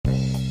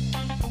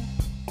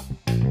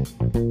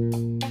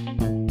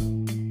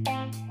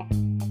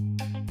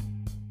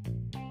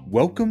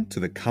Welcome to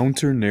the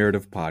Counter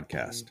Narrative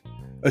Podcast,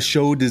 a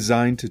show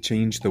designed to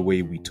change the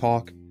way we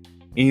talk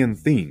and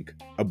think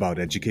about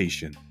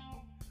education.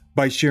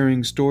 By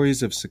sharing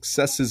stories of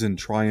successes and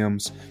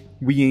triumphs,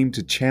 we aim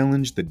to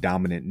challenge the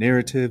dominant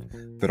narrative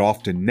that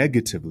often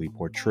negatively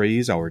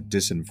portrays our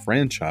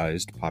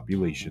disenfranchised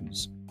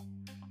populations.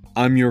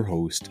 I'm your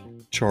host,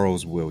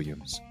 Charles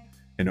Williams,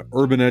 an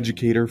urban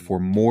educator for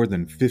more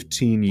than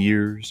 15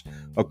 years,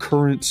 a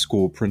current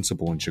school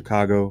principal in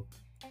Chicago,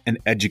 an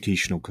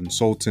educational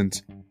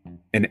consultant,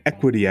 an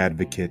equity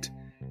advocate,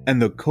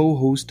 and the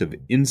co-host of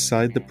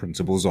Inside the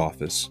Principal's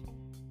Office.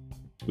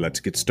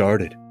 Let's get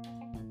started.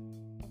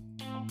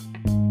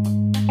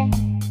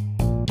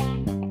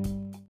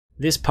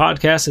 This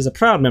podcast is a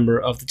proud member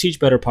of the Teach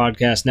Better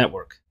Podcast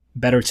Network.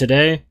 Better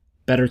today,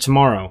 better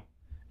tomorrow,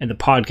 and the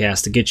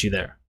podcast to get you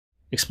there.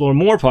 Explore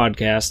more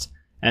podcasts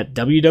at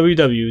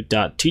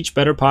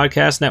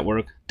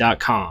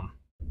www.teachbetterpodcastnetwork.com.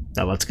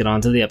 Now let's get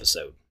on to the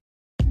episode.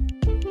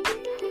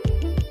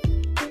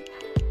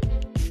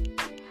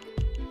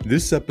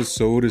 This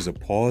episode is a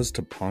pause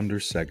to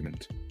ponder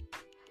segment.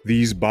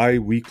 These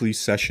bi-weekly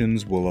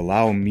sessions will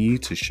allow me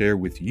to share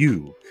with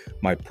you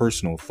my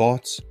personal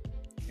thoughts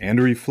and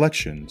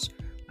reflections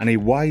on a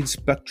wide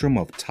spectrum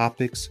of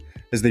topics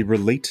as they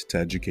relate to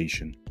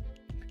education.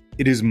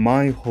 It is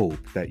my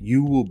hope that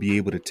you will be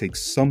able to take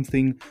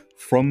something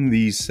from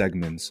these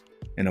segments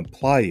and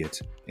apply it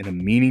in a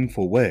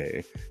meaningful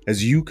way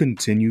as you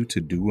continue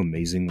to do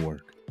amazing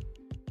work.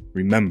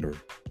 Remember,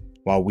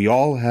 while we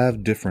all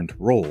have different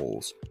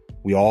roles,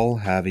 we all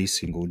have a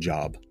single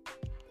job: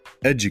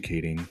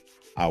 educating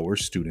our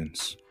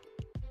students.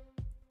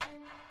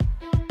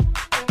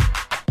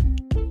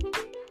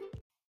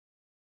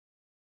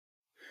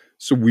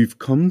 So we've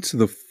come to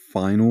the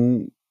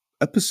final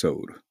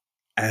episode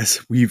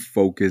as we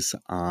focus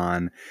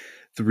on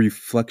the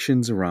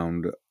reflections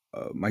around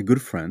my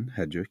good friend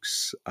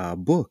Hedrick's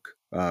book,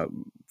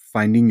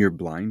 Finding Your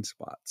Blind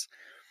Spots.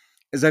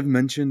 As I've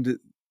mentioned,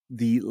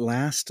 the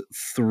last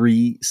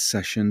 3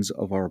 sessions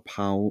of our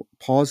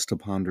Pause to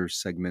Ponder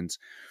segments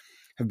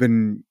have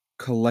been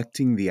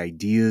collecting the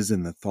ideas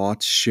and the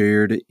thoughts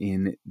shared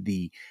in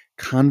the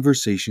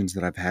conversations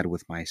that I've had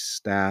with my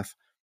staff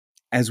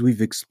as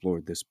we've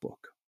explored this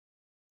book.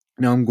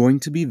 Now, I'm going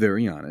to be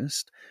very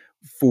honest.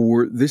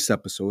 For this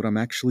episode, I'm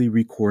actually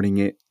recording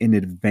it in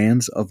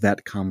advance of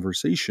that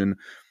conversation,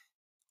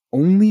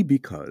 only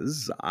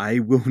because I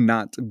will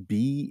not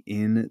be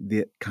in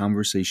the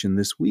conversation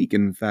this week.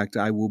 In fact,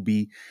 I will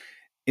be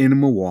in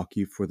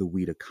Milwaukee for the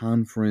WIDA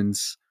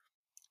conference,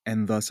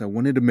 and thus I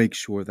wanted to make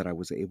sure that I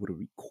was able to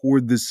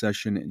record this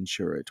session and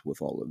share it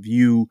with all of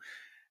you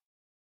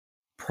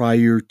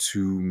prior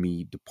to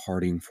me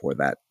departing for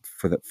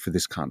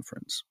this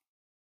conference.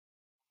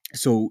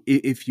 So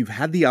if you've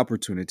had the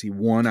opportunity,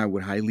 one, I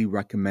would highly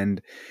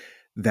recommend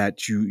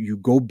that you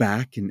go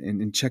back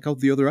and check out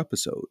the other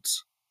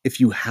episodes. If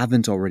you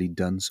haven't already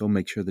done so,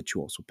 make sure that you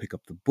also pick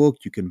up the book.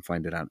 You can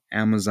find it on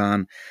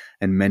Amazon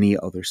and many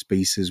other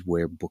spaces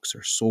where books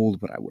are sold,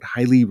 but I would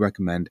highly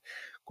recommend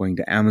going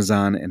to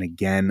Amazon and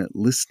again,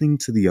 listening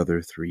to the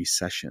other 3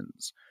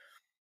 sessions.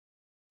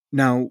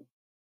 Now,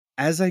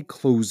 as I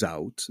close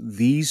out,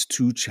 these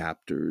 2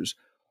 chapters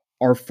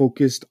are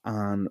focused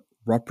on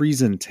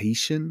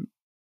representation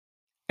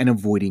and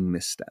avoiding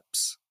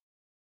missteps.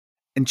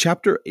 And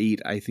chapter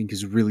 8, I think,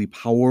 is really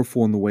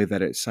powerful in the way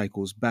that it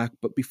cycles back.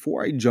 But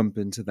before I jump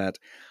into that,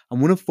 I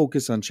want to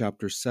focus on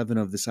chapter 7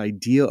 of this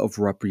idea of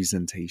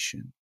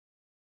representation.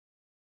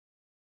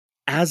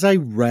 As I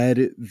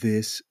read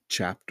this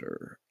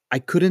chapter, I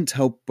couldn't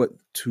help but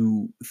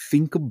to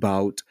think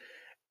about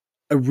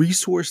a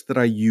resource that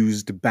I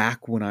used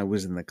back when I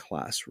was in the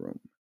classroom.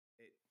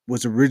 It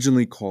was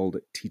originally called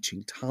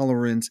Teaching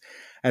Tolerance.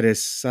 It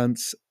has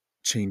since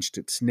changed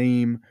its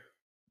name.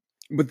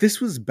 But this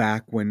was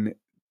back when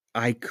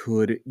I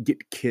could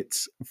get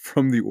kits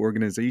from the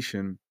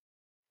organization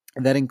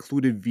that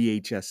included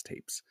VHS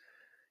tapes.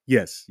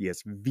 Yes,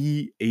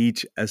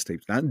 VHS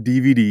tapes, not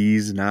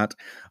DVDs, not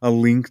a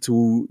link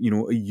to, a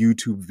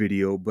YouTube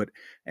video, but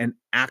an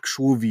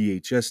actual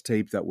VHS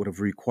tape that would have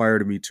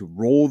required me to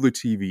roll the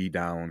TV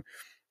down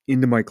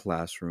into my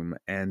classroom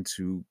and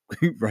to,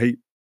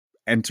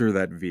 enter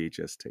that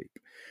VHS tape.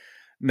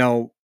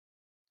 Now,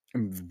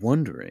 I'm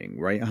wondering,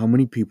 how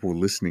many people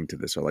listening to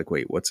this are like,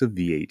 wait, what's a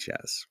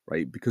VHS,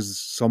 right? Because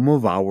some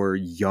of our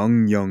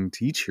young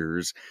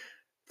teachers,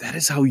 that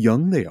is how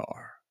young they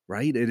are,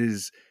 right? It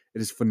is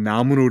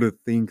phenomenal to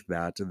think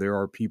that there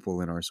are people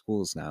in our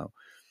schools now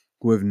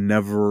who have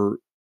never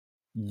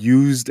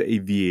used a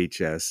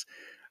VHS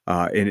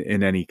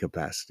in any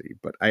capacity,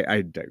 but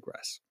I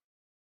digress.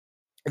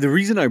 The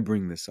reason I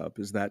bring this up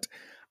is that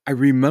I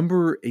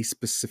remember a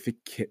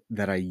specific kit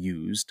that I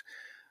used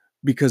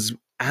because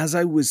as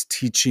I was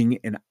teaching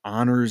an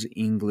honors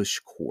English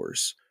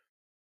course,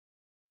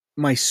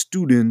 my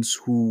students,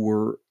 who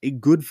were a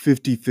good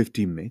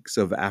 50-50 mix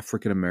of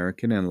African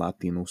American and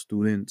Latino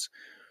students,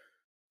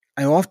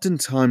 I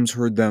oftentimes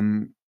heard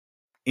them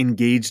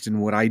engaged in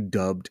what I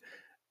dubbed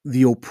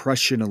the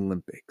oppression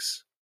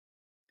Olympics.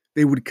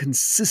 They would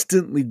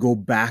consistently go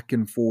back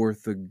and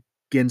forth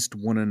against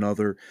one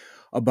another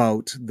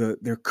about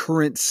their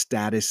current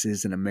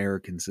statuses in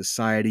American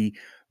society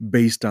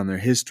based on their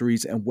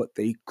histories and what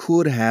they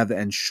could have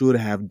and should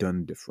have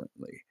done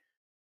differently.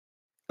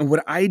 And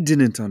what I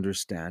didn't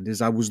understand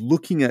is I was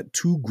looking at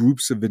two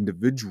groups of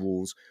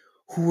individuals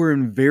who were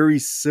in very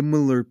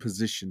similar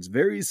positions,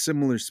 very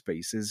similar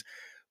spaces,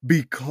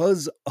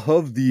 because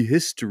of the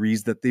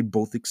histories that they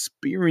both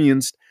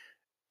experienced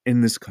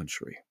in this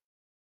country.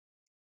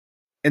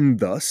 And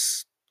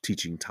thus,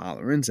 Teaching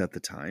Tolerance at the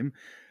time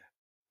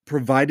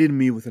provided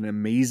me with an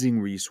amazing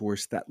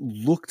resource that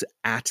looked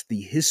at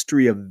the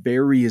history of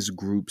various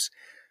groups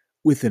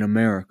within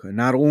America.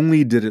 Not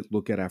only did it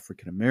look at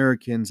African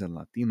Americans and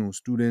Latino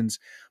students,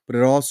 but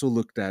it also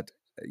looked at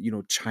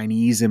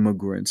Chinese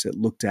immigrants. It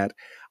looked at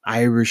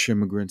Irish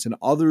immigrants and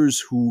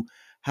others who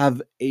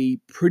have a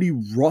pretty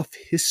rough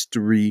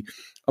history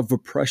of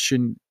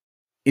oppression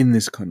in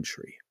this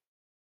country.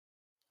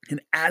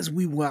 And as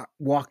we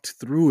walked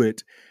through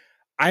it,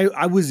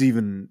 I was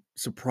even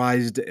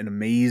surprised and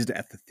amazed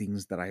at the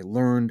things that I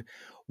learned.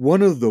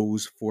 One of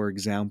those, for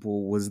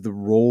example, was the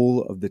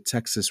role of the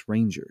Texas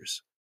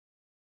Rangers.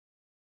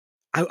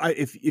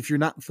 If you're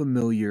not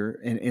familiar,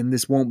 and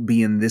this won't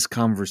be in this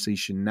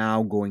conversation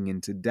now going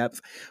into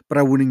depth, but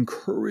I would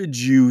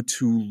encourage you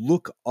to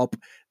look up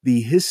the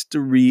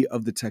history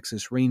of the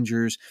Texas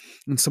Rangers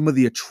and some of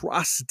the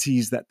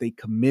atrocities that they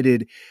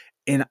committed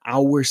in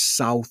our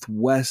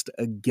Southwest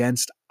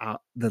against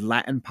the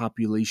Latin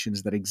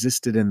populations that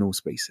existed in those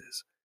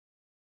spaces.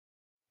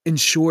 In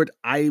short,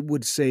 I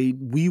would say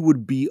we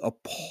would be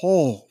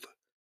appalled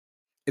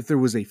if there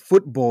was a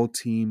football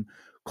team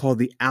called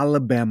the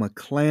Alabama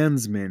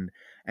Klansmen,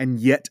 and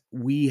yet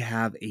we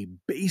have a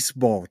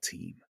baseball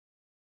team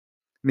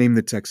named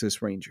the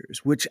Texas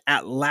Rangers, which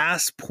at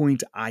last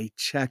point I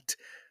checked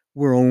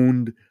were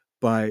owned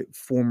by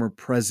former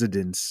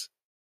president's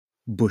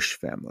Bush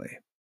family.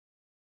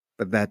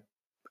 But that,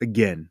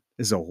 again,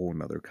 is a whole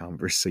nother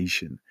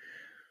conversation.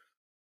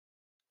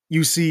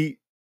 You see,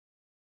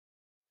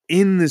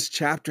 in this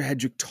chapter,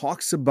 Hedrick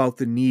talks about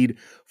the need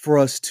for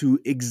us to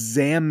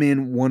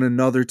examine one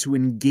another, to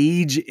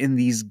engage in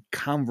these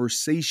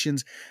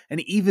conversations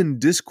and even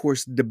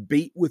discourse,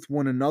 debate with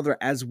one another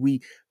as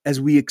we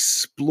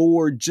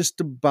explore just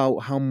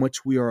about how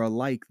much we are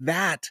alike.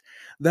 That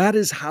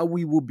is how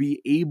we will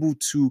be able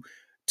to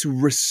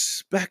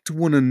respect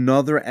one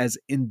another as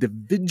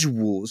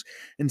individuals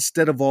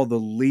instead of all the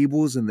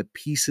labels and the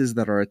pieces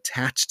that are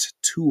attached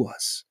to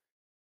us.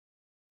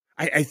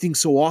 I think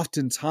so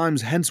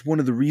oftentimes, hence one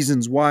of the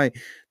reasons why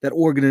that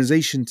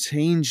organization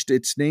changed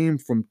its name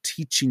from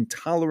Teaching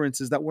Tolerance,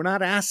 is that we're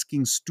not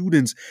asking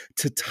students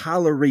to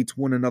tolerate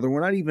one another. We're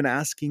not even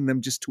asking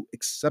them just to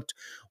accept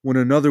one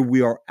another.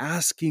 We are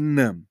asking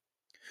them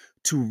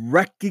to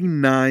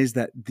recognize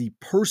that the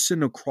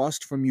person across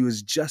from you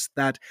is just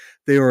that.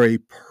 They are a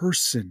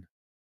person.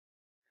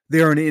 They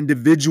are an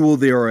individual.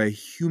 They are a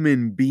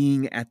human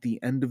being at the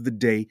end of the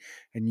day.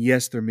 And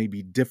yes, there may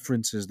be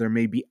differences. There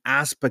may be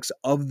aspects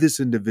of this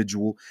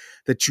individual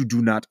that you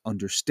do not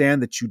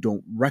understand, that you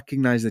don't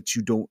recognize, that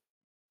you don't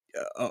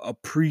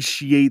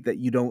appreciate, that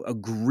you don't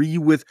agree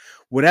with,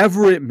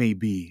 whatever it may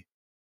be.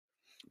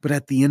 But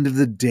at the end of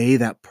the day,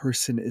 that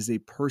person is a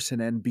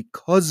person. And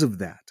because of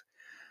that,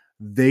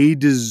 they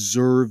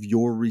deserve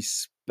your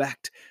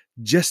respect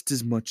just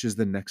as much as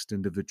the next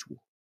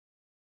individual.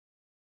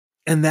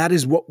 And that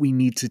is what we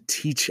need to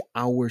teach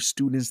our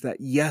students, that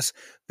yes,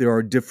 there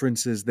are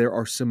differences, there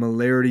are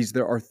similarities,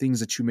 there are things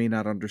that you may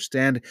not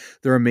understand,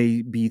 there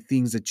may be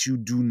things that you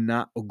do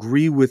not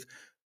agree with.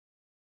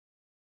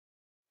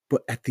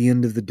 But at the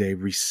end of the day,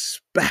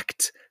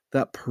 respect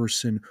that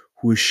person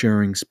who is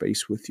sharing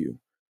space with you.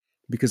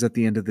 Because at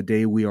the end of the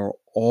day, we are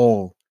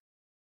all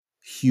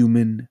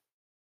human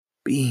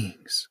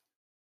beings.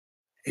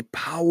 A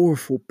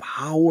powerful,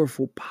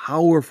 powerful,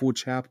 powerful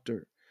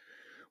chapter.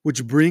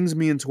 Which brings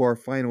me into our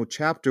final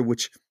chapter,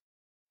 which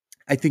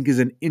I think is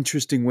an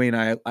interesting way. And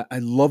I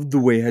love the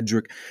way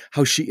Hedrick,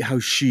 how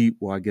she,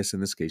 well, I guess in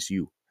this case,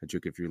 you,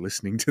 Hedrick, if you're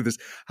listening to this,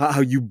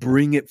 how you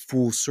bring it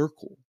full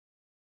circle.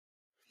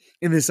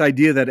 In this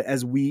idea that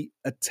as we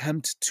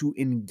attempt to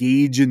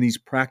engage in these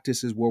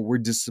practices where we're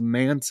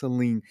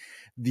dismantling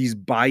these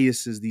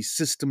biases, these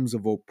systems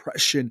of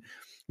oppression,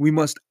 we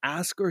must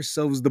ask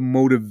ourselves the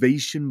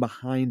motivation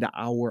behind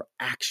our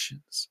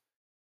actions.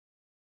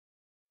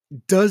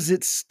 Does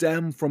it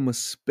stem from a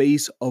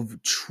space of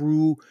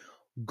true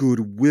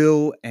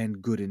goodwill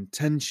and good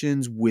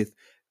intentions with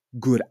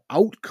good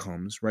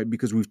outcomes, right?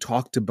 Because we've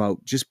talked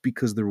about just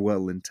because they're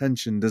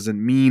well-intentioned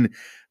doesn't mean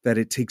that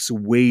it takes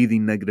away the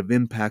negative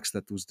impacts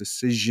that those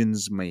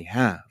decisions may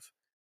have.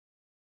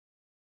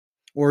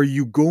 Or are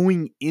you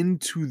going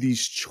into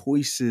these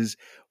choices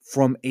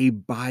from a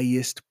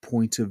biased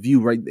point of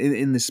view, right?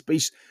 In the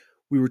space,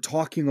 we were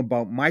talking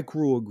about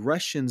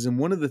microaggressions, and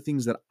one of the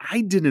things that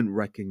I didn't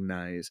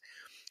recognize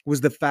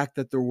was the fact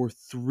that there were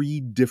 3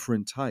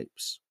 different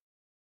types.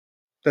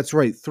 That's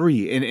right,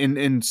 3.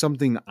 And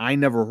something I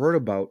never heard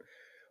about,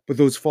 but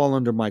those fall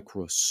under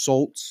micro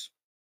assaults,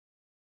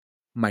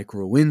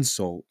 micro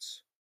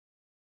insults,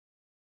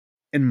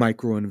 and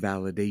micro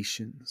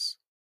invalidations.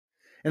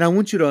 And I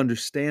want you to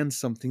understand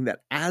something,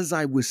 that as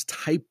I was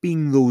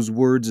typing those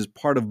words as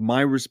part of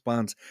my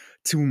response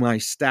to my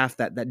staff,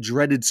 that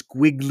dreaded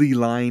squiggly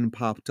line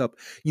popped up.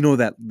 You know,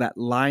 that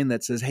line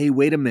that says, hey,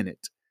 wait a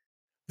minute.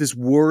 This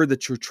word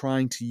that you're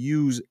trying to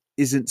use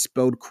isn't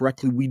spelled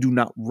correctly. We do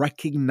not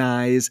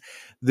recognize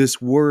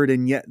this word,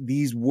 and yet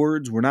these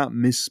words were not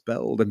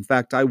misspelled. In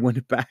fact, I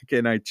went back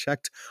and I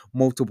checked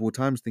multiple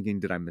times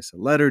thinking, did I miss a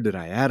letter? Did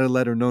I add a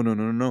letter?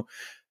 No.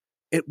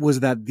 It was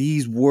that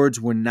these words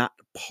were not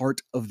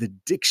part of the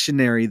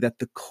dictionary that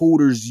the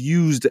coders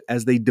used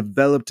as they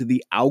developed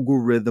the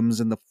algorithms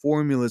and the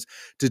formulas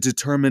to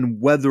determine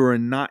whether or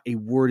not a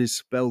word is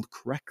spelled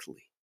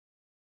correctly.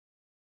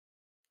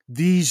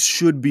 These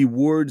should be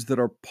words that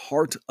are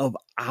part of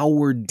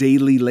our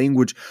daily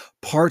language,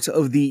 part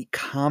of the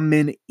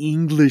common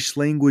English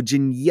language,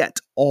 and yet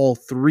all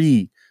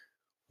 3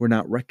 were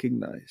not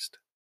recognized.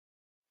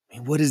 I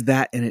mean, what does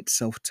that in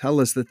itself tell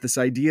us? That this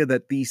idea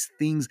that these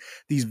things,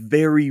 these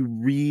very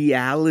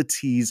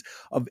realities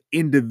of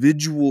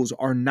individuals,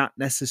 are not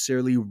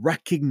necessarily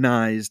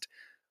recognized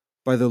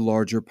by the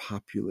larger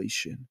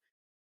population.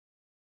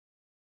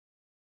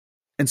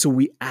 And so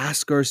we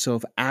ask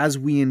ourselves, as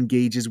we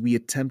engage, as we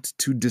attempt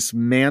to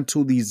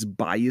dismantle these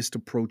biased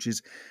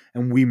approaches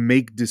and we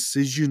make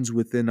decisions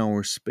within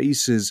our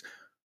spaces,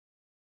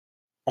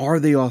 are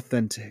they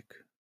authentic?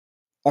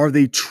 Are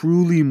they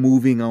truly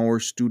moving our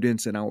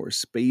students and our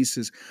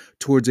spaces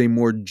towards a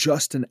more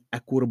just and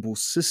equitable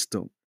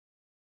system?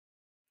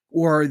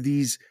 Or are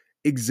these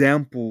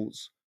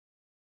examples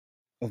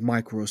of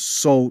micro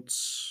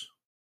assaults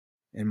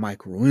and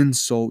micro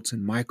insults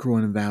and micro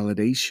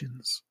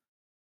invalidations?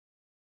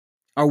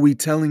 Are we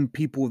telling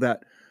people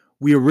that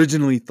we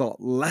originally thought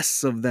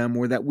less of them,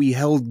 or that we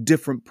held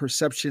different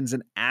perceptions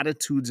and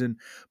attitudes and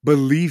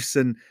beliefs,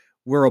 and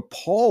we're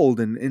appalled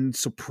and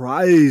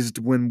surprised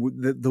when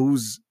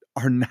those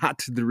are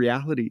not the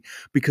reality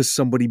because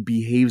somebody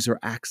behaves or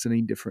acts in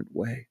a different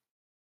way?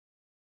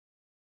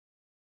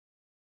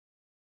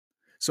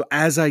 So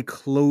as I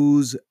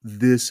close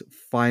this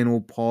final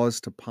pause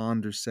to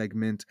ponder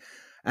segment,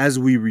 as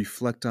we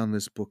reflect on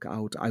this book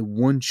out, I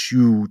want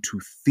you to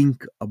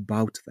think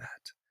about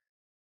that.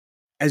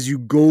 As you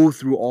go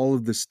through all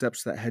of the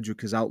steps that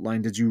Hedrick has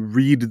outlined, as you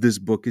read this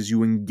book, as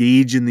you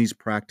engage in these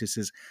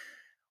practices,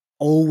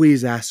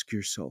 always ask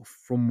yourself,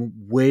 from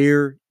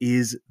where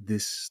is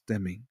this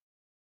stemming?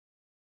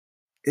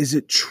 Is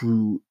it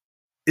true?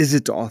 Is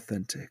it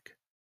authentic?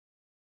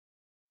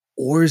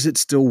 Or is it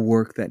still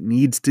work that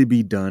needs to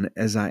be done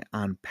as I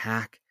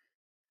unpack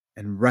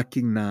and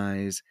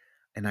recognize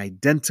and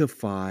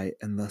identify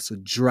and thus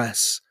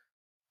address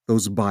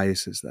those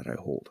biases that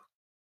I hold?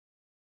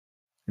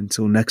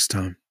 Until next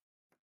time.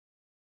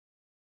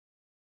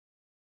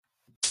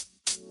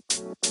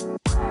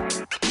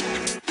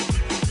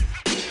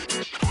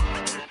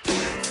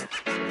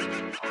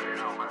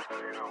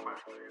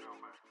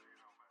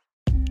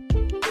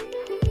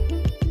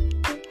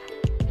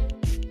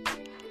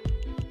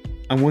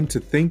 I want to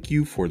thank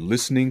you for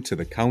listening to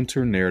the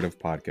Counter Narrative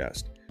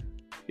Podcast.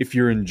 If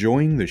you're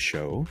enjoying the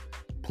show,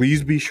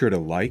 please be sure to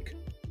like,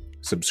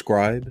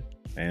 subscribe,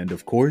 and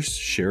of course,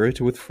 share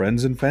it with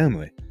friends and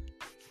family.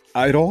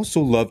 I'd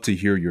also love to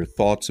hear your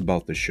thoughts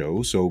about the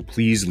show, so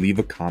please leave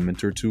a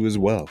comment or two as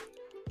well.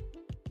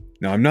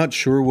 Now, I'm not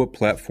sure what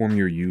platform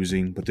you're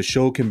using, but the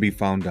show can be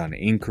found on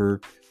Anchor,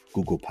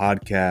 Google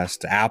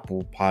Podcast,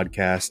 Apple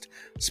Podcast,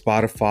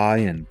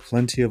 Spotify, and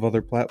plenty of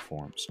other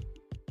platforms.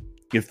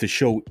 If the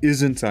show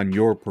isn't on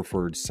your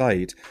preferred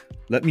site,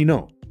 let me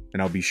know,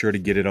 and I'll be sure to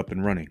get it up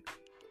and running.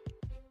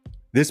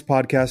 This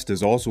podcast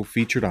is also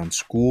featured on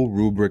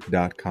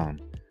schoolrubric.com,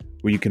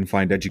 where you can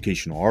find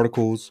educational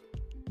articles,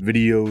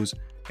 videos,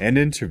 and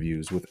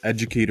interviews with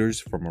educators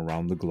from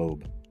around the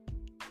globe.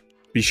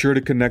 Be sure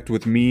to connect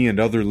with me and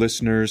other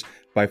listeners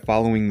by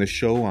following the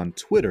show on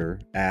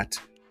Twitter at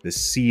the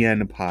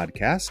CN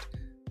Podcast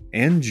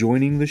and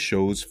joining the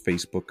show's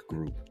Facebook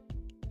group.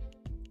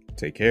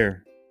 Take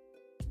care.